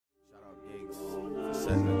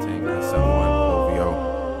listening to Tank 71 OVO.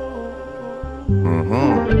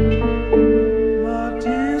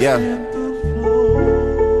 Yeah.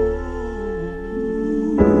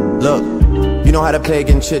 Look, you know how the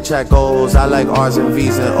pagan chit-chat goes. I like R's and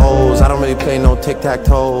V's and O's. I don't really play no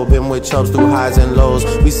tic-tac-toe. Been with chubs through highs and lows.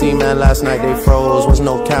 We seen man last night, they froze. Wasn't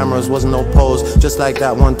no cameras, wasn't no pose. Just like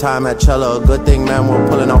that one time at Cella. Good thing man, we're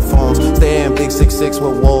pulling out phones. Stay in big 6'6"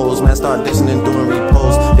 with woes. Man start dissing and doing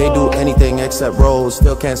repos. They do anything except rolls.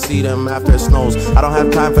 Still can't see them after it snows. I don't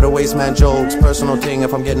have time for the waste man jokes. Personal thing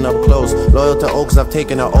if I'm getting up close. Loyal to Oaks, I've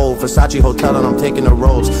taken an O. Versace Hotel and I'm taking the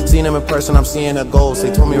roads. Seeing them in person, I'm seeing a ghost.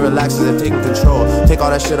 They told me relax as they're taking control. Take all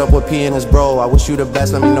that shit up with P and his bro. I wish you the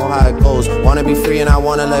best, let me know how it goes. Wanna be free and I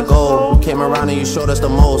wanna let go. We came around and you showed us the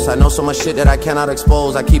most. I know so much shit that I cannot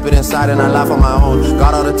expose. I keep it inside and I laugh on my own.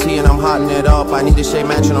 Got all the tea and I'm hotting it up. I need a shade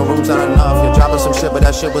mansion, no room's not enough. You're dropping some shit but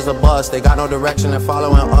that shit was a bust. They got no direction, they're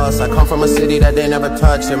following us. I come from a city that they never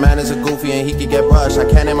touched. Your man is a goofy and he could get brushed. I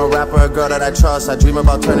can't name a rapper or a girl that I trust. I dream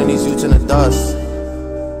about turning these youths into dust.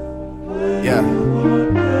 Yeah.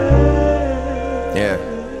 Yeah.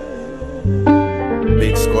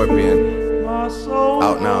 Big Scorpion,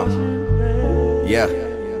 out now. Yeah.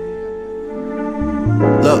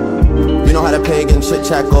 Look, you know how the pagan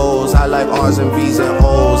chit-chat goes. I like R's and V's and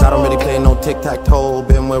O's. I don't really play no tic-tac-toe.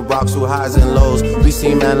 Been with rocks through highs and lows. We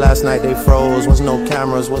seen man last night, they froze. Wasn't no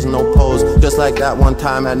cameras, wasn't no pose. Just like that one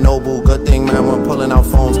time at Noble. Good thing man, we're pulling out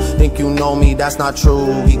phones. Think you know me, that's not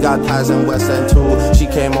true. He got ties in West End too. She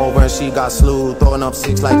came over and she got slew. Throwing up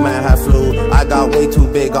six like man had flu. I got way too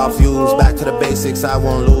big off views. Back to the basics, I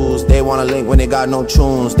won't lose. They wanna link when they got no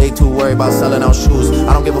tunes. They too worried about selling out shoes.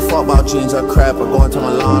 I don't give a fuck about jeans or crap or going to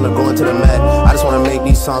Milan or going to the Met. I just wanna make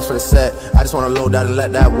these songs for the set. I just wanna load that and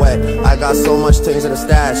let that wet. I got so much things in the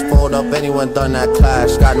stash. Fold up anyone done that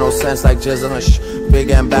clash. Got no sense like Jizzle and shh.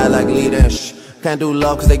 Big and bad like Lead and shh. Can't do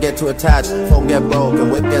love cause they get too attached. Phone get broke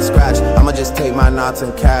and whip get scratched. I'ma just take my knots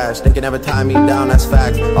and cash. They can never tie me down, that's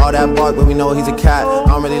fact. All that bark but we know he's a cat. I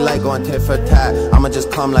don't really like going tit for tat. I'ma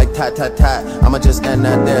just come like tat tat tat. I'ma just end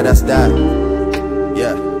that there, that's that.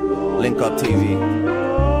 Yeah, Link Up TV,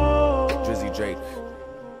 Drizzy Drake,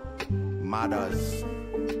 Madas.